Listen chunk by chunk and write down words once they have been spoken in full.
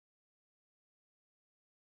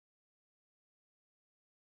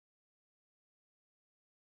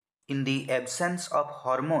In the absence of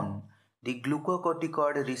hormone, the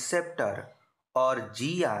glucocorticoid receptor or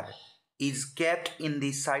GR is kept in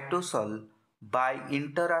the cytosol by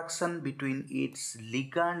interaction between its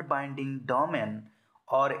ligand binding domain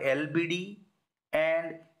or LBD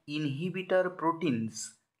and inhibitor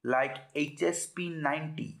proteins like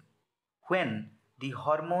HSP90. When the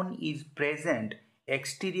hormone is present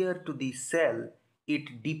exterior to the cell,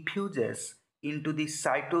 it diffuses into the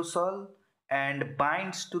cytosol and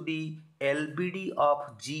binds to the LBD of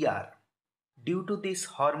GR. Due to this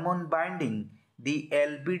hormone binding, the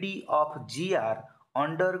LBD of GR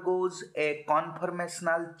undergoes a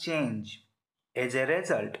conformational change. As a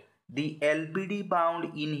result, the LBD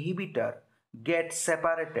bound inhibitor gets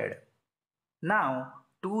separated. Now,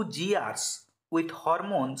 two GRs with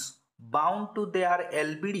hormones bound to their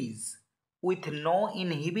LBDs with no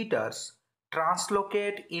inhibitors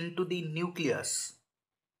translocate into the nucleus.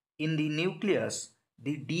 In the nucleus,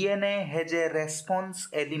 the DNA has a response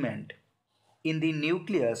element. In the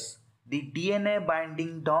nucleus, the DNA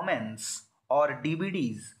binding domains or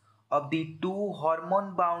DBDs of the two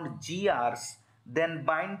hormone bound GRs then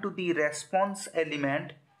bind to the response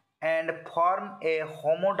element and form a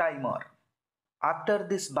homodimer. After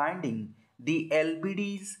this binding, the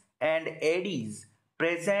LBDs and ADs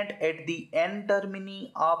present at the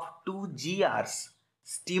N-termini of two GRs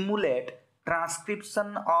stimulate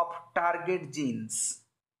transcription of target genes.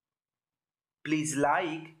 Please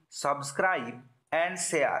like, subscribe and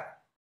share.